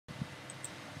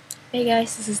Hey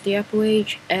guys, this is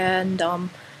TheAppleEdge, and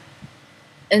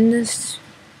in this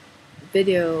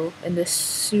video, in this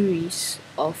series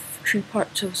of 3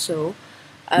 parts or so,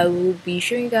 I will be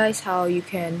showing you guys how you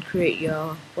can create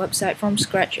your website from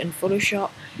scratch in Photoshop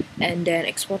and then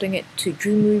exporting it to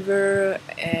Dreamweaver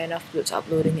and afterwards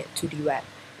uploading it to the web.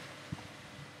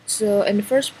 So in the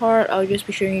first part, I'll just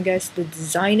be showing you guys the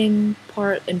designing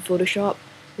part in Photoshop.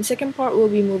 The second part will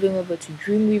be moving over to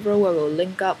Dreamweaver, where we'll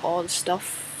link up all the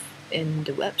stuff in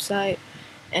the website.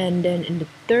 And then in the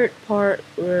third part,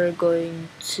 we're going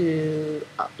to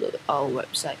upload our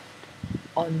website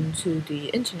onto the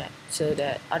internet so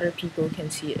that other people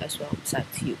can see it as well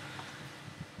besides you.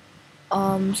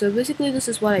 So basically this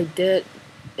is what I did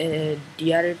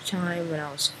the other time when I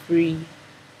was free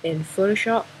in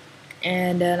Photoshop,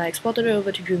 and then I exported it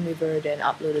over to Dreamweaver, then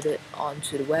uploaded it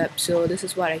onto the web. So this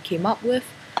is what I came up with.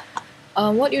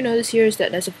 What you notice here is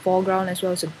that there's a foreground as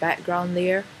well as a background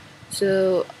layer.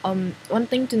 So one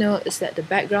thing to note is that the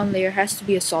background layer has to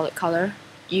be a solid color.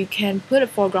 You can put a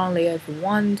foreground layer if you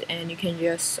want, and you can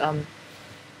just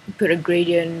put a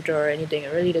gradient or anything.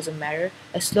 It really doesn't matter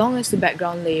as long as the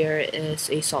background layer is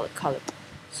a solid color.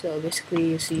 So basically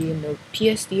you see in the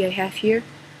PSD I have here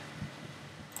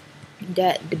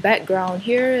that the background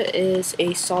here is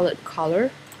a solid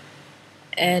color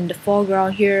and the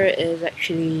foreground here is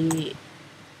actually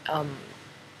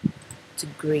it's a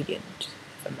gradient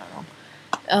if I'm not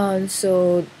wrong.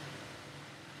 So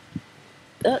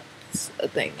that's a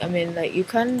thing. I mean, like, you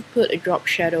can't put a drop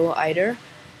shadow either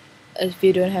if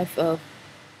you don't have a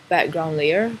background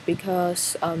layer,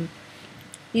 because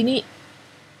you need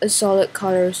a solid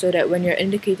color so that when you're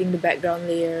indicating the background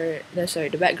layer,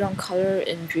 the background color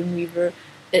in Dreamweaver,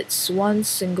 it's one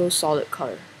single solid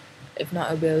color. If not,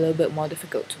 it'll be a little bit more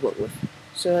difficult to work with.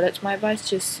 So that's my advice,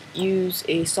 just use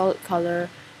a solid color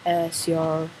as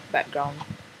your background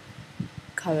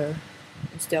color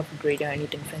instead of a gradient or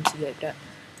anything fancy like that.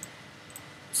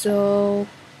 So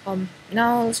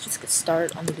now let's just get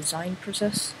started on the design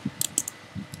process.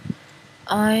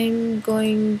 I'm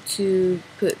going to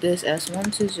put this as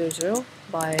 1200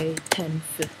 by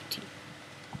 1050.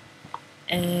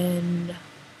 And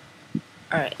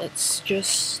alright, let's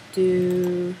just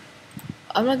do...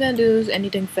 I'm not gonna do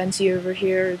anything fancy over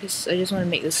here because I just want to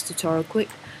make this tutorial quick.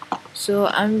 So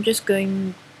I'm just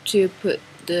going to put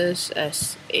this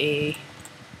as a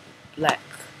black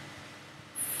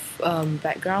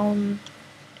background,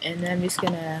 and then I'm just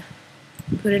gonna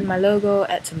put in my logo,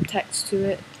 add some text to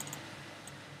it.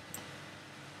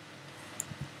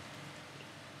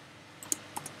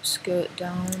 Scale it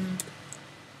down.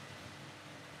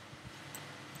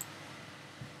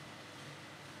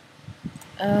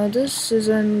 This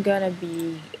isn't gonna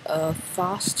be a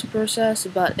fast process,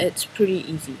 but it's pretty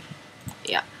easy.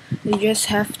 Yeah, you just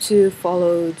have to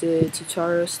follow the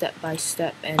tutorial step by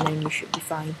step and then you should be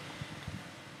fine.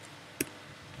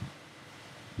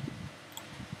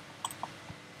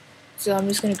 So I'm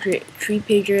just gonna create 3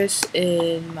 pages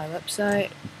in my website.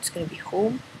 It's gonna be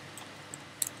home,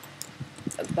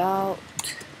 about,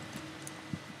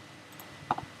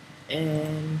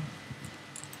 and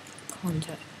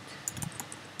contact.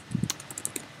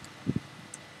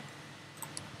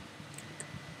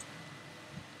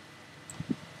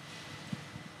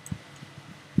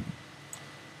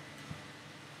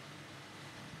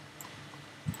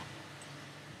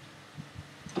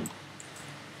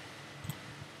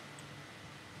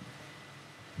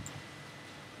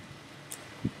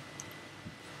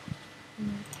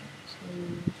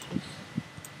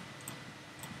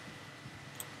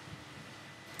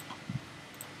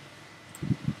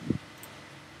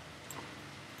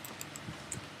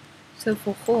 So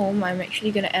for home, I'm actually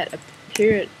gonna add a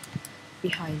period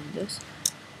behind this.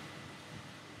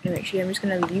 No, actually, I'm just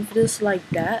gonna leave this like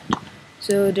that.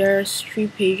 So there's 3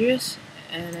 pages,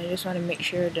 and I just want to make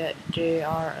sure that they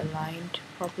are aligned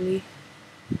properly.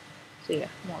 So yeah,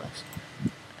 more or less.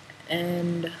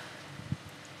 And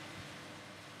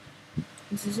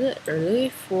this is it really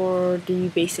for the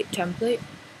basic template.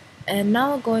 And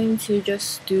now we're going to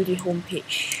just do the home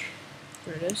page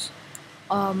for this.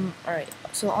 Alright,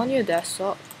 so on your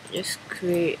desktop, just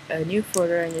create a new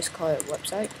folder and just call it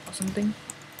website or something.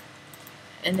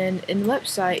 And then in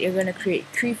website, you're gonna create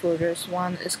 3 folders.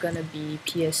 One is gonna be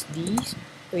PSDs,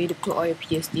 where you put all your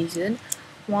PSDs in.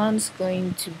 One's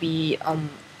going to be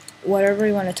whatever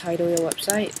you want to title your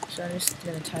website. So I'm just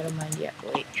gonna title mine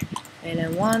TheAppleEdge. And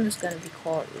then one is gonna be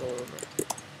called Lorem.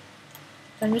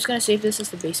 So I'm just gonna save this as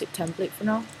the basic template for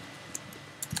now.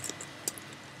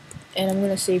 And I'm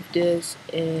gonna save this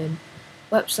in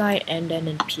website and then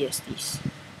in PSDs.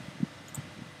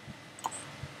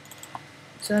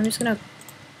 So I'm just gonna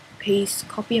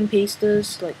copy and paste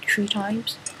this like 3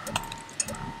 times.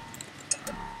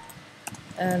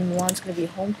 And one's gonna be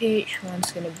home page,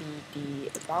 one's gonna be the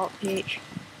about page,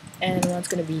 and one's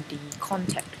gonna be the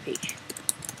contact page.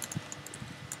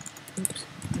 Oops,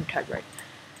 I'm typed right.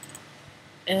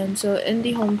 And so in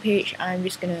the home page, I'm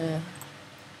just gonna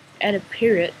add a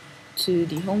period to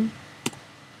the home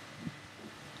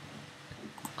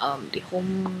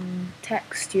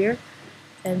text here,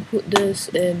 and put this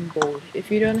in bold.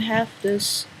 If you don't have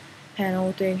this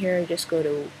panel thing here, just go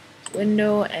to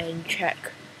window and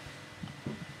check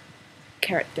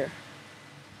character,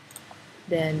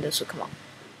 then this will come up.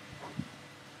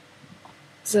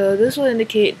 So this will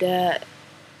indicate that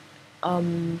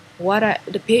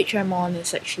the page I'm on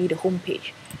is actually the home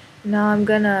page. Now I'm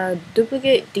gonna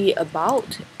duplicate the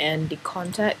about and the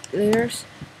contact layers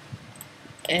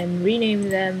and rename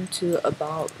them to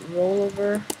about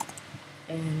rollover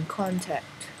and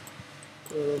contact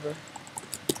rollover.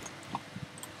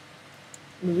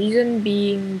 The reason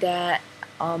being that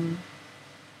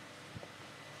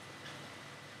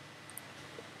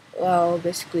well,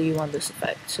 basically you want this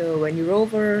effect. So when you roll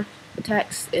over the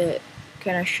text, it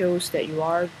kind of shows that you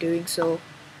are doing so.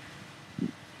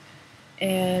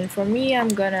 And for me, I'm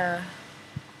gonna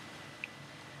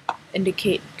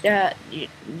indicate that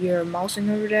you're mousing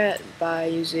over that by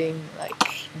using like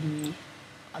the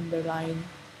underline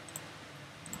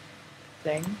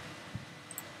thing,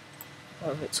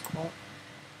 whatever it's called.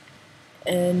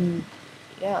 And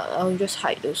yeah, I'll just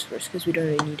hide those first because we don't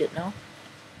really need it now.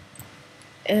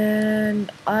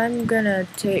 And I'm gonna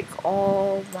take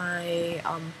all my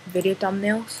video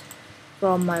thumbnails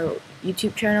from my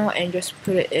YouTube channel and just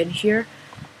put it in here.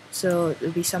 So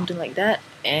it'll be something like that,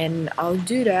 and I'll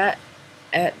do that,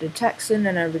 add the text in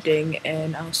and everything,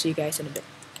 and I'll see you guys in a bit.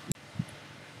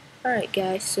 Alright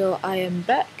guys, so I am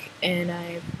back and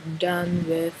I'm done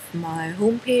with my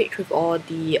homepage with all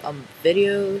the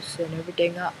videos and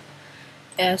everything up,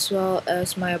 as well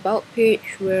as my about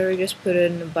page where I just put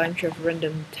in a bunch of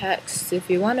random text. If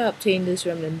you want to obtain this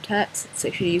random text, it's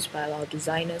actually used by a lot of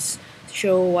designers to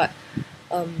show what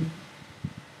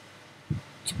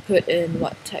to put in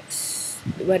what text,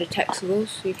 where the text goes.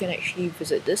 So you can actually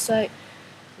visit this site,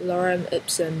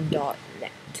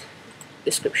 lorem.ipsum.net,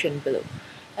 description below.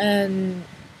 And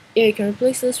yeah, you can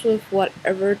replace this with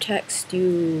whatever text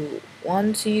you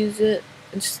want to use it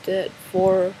instead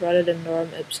for, rather than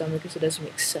Lorem Ipsum, because it doesn't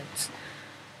make sense.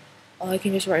 I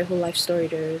can just write a whole life story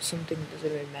there or something,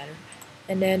 doesn't really matter.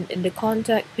 And then in the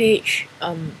contact page,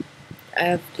 I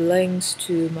have the links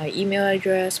to my email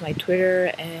address, my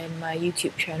Twitter, and my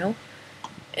YouTube channel.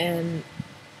 And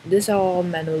these are all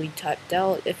manually typed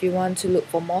out. If you want to look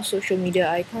for more social media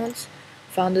icons,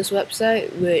 found this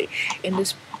website, which in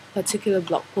this particular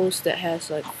blog post that has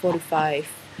like 45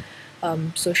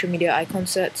 social media icon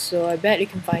sets, so I bet you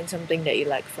can find something that you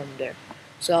like from there.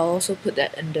 So I'll also put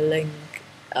that in the link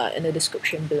in the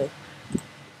description below.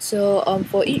 So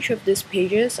for each of these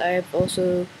pages, I have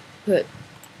also put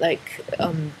like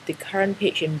the current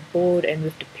page in bold and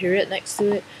with the period next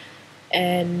to it,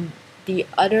 and the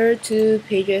other 2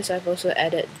 pages I've also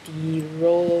added the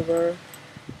rollover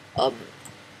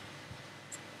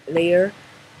layer,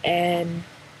 and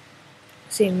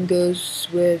same goes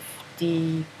with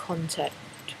the contact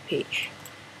page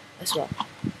as well.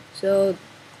 So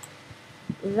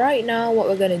right now what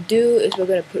we're gonna do is we're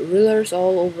gonna put rulers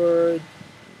all over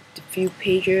the few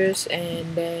pages,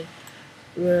 and then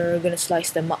we're gonna slice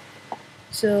them up.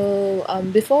 So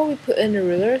before we put in the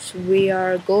rulers, we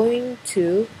are going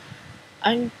to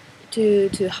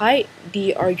hide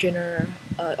the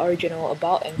original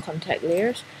about and contact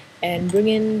layers, and bring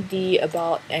in the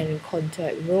about and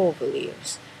contact rollover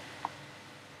layers.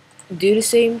 Do the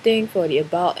same thing for the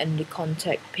about and the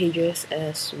contact pages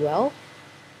as well.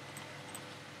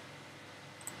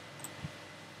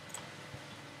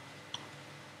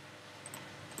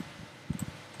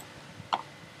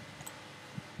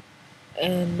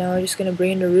 And now I'm just gonna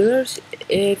bring in the rulers.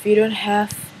 If you don't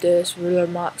have this ruler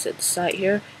marks at the side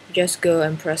here, just go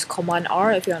and press Command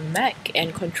R if you're on Mac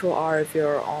and Control R if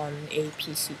you're on a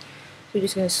PC. So you're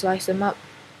just gonna slice them up,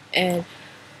 and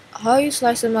how you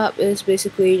slice them up is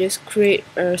basically just create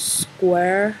a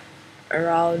square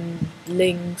around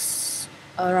links,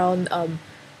 around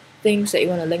things that you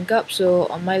want to link up. So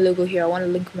on my logo here, I want to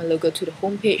link my logo to the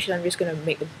home page, so I'm just gonna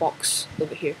make a box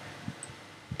over here,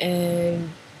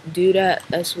 and do that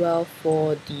as well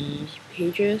for the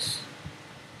pages.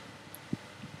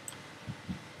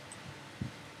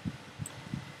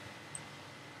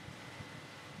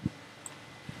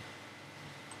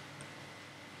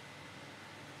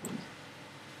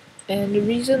 And the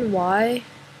reason why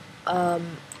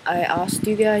I asked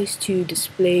you guys to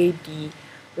display the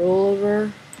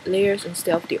rollover layers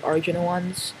instead of the original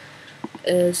ones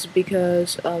is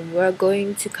because we're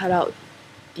going to cut out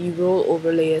the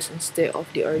rollover layers instead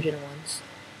of the original ones,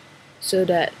 so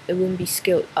that it won't be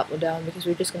scaled up or down, because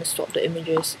we're just going to swap the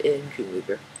images in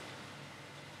Dreamweaver.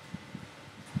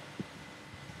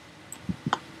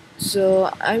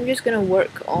 So I'm just going to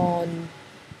work on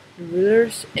the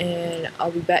rulers and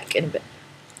I'll be back in a bit.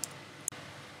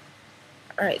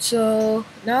 Alright, so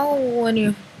now when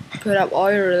you put up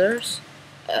all your rulers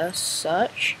as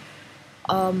such,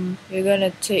 you're going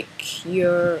to take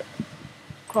your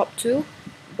crop tool,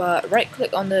 but right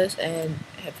click on this and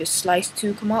have your slice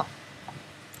tool come up.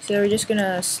 So we're just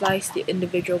gonna slice the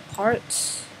individual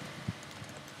parts,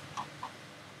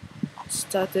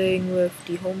 starting with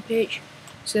the home page.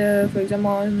 So for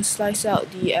example, I'm gonna slice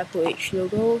out the TheAppleEdge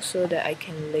logo so that I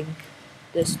can link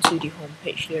this to the home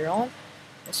page later on,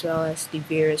 as well as the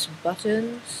various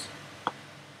buttons,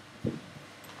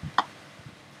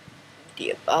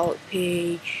 the about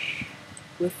page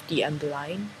with the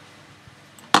underline,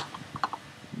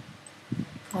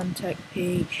 contact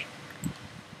page,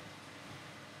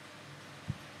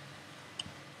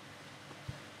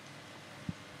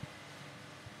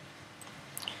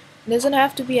 it doesn't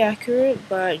have to be accurate,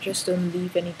 but just don't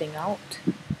leave anything out.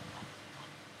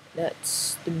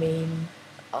 That's the main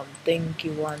thing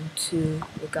you want to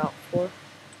look out for.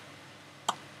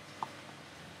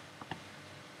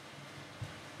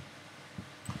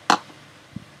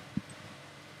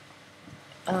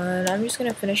 And I'm just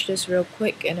gonna finish this real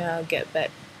quick and I'll get back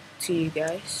to you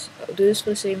guys. I'll do this for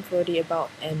the same for the about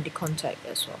and the contact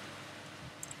as well.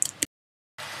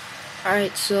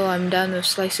 Alright, so I'm done with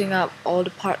slicing up all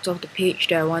the parts of the page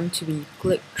that I want to be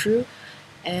clicked through.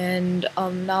 And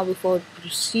now before I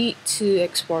proceed to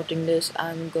exporting this,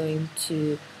 I'm going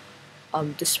to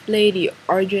display the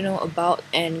original about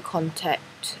and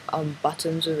contact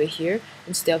buttons over here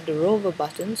instead of the rover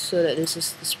buttons, so that this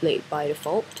is displayed by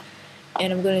default.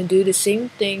 And I'm going to do the same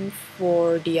thing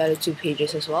for the other two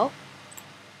pages as well.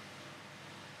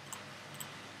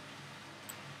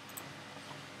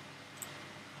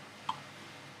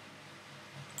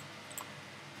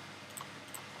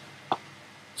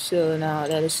 So now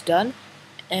that is done,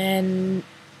 and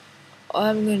all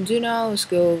I'm going to do now is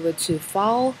go over to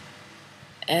File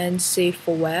and Save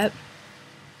for Web.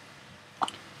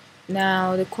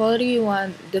 Now the quality you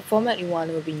want, the format you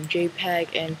want will be in JPEG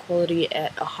and quality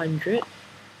at 100,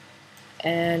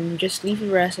 and just leave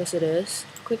the rest as it is.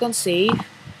 Click on Save,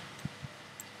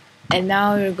 and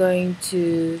now you're going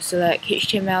to select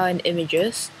HTML and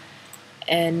images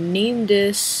and name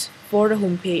this for the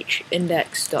homepage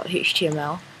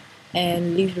index.html,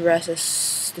 and leave the rest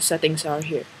as the settings are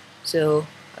here. So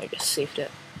I just saved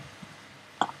it.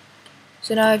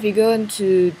 So now if you go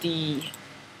into the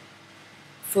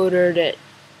folder that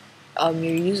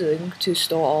you're using to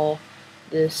store all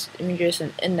this images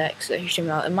and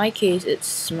index.html, in my case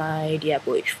it's my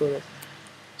TheAppleEdge folder.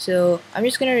 So I'm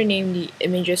just gonna rename the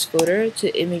images folder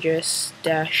to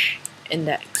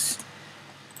images-index.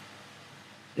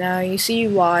 Now you see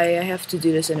why I have to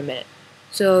do this in a minute.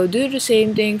 So do the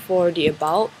same thing for the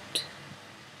about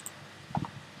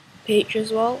page as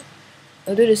well.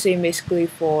 I'll do the same basically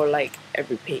for like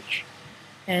every page.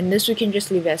 And this we can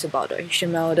just leave as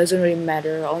about.html. It doesn't really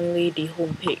matter, only the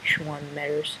home page one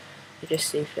matters. You just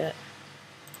save that.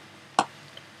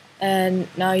 And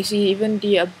now you see even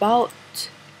the about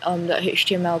the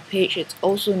HTML page, it's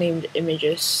also named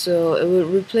images, so it would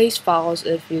replace files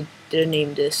if you didn't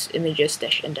name this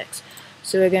images-index.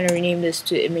 So we're going to rename this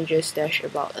to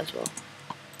images-about as well.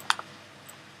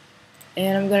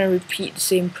 And I'm going to repeat the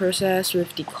same process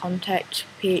with the contact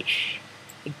page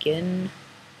again.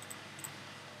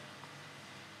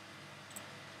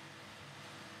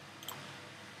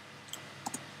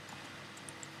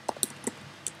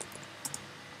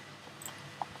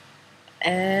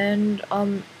 And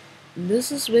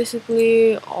this is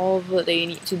basically all of what they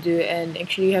need to do. And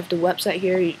actually you have the website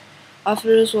here.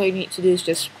 After this, what you need to do is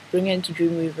just bring it into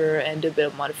Dreamweaver and do a bit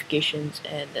of modifications,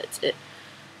 and that's it.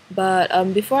 But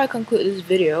before I conclude this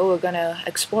video, we're gonna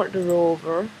export the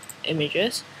rollover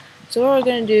images. So what we're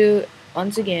gonna do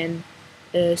once again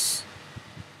is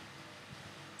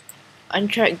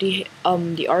untrack the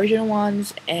original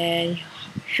ones and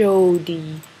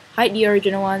hide the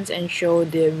original ones and show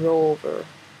the rollover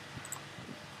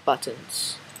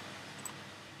buttons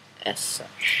as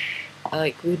such,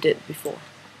 like we did before.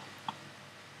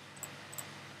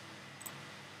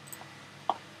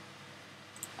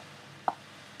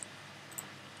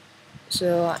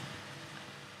 So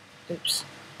oops,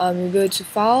 we go to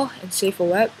File and Save for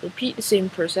Web, repeat the same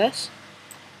process,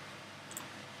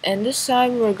 And this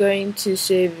time we're going to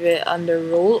save it under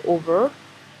rollover,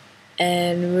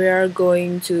 and we are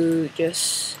going to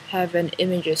just have an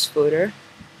images folder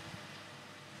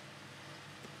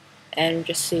and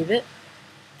just save it.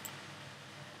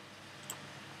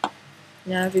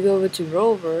 Now if you go over to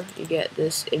rollover, you get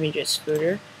this images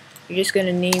folder. You're just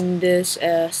gonna name this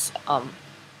as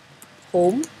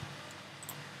home,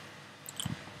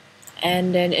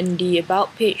 and then in the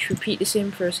about page repeat the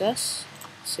same process.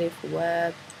 Save for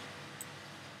web,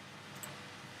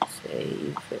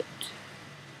 save it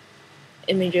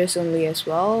images only as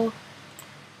well,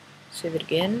 save it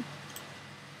again,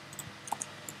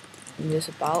 and this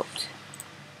about,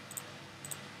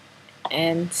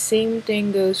 and same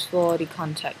thing goes for the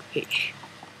contact page.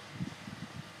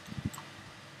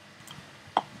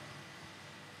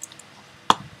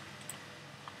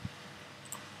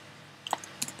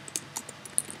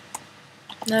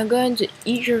 Now go into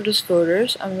each of those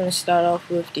folders. I'm going to start off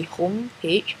with the home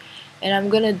page, and I'm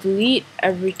going to delete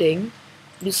everything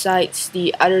besides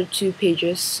the other two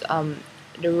pages,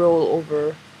 the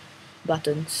rollover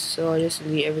buttons. So I'll just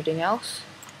delete everything else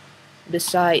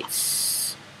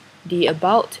besides the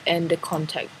about and the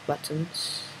contact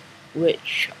buttons,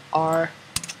 which are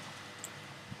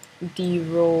the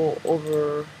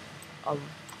rollover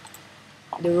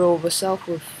self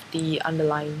with the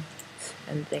underlines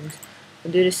and things.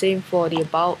 We'll do the same for the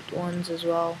about ones as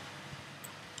well.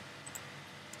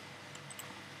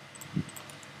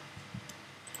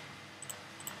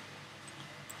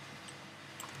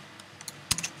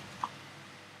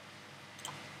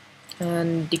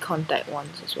 And the contact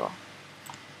ones as well.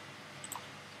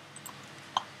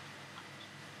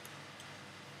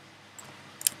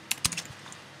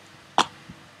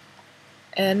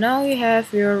 And now you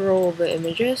have your rollover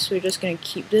images. We're just going to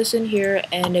keep this in here,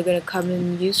 and they're going to come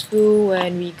in useful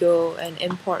when we go and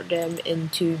import them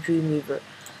into Dreamweaver.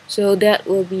 So that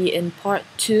will be in part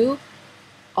 2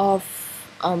 of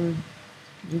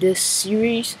this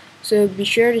series. So be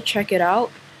sure to check it out,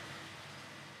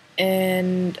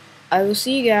 and I will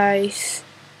see you guys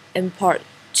in part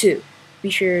 2. Be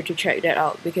sure to check that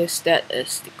out because that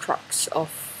is the crux of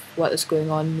what is going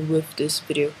on with this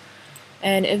video.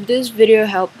 And if this video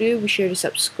helped you, be sure to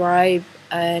subscribe,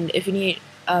 and if you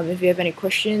have any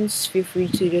questions, feel free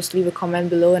to just leave a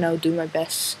comment below and I'll do my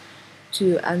best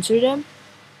to answer them.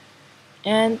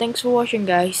 And thanks for watching,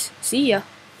 guys. See ya.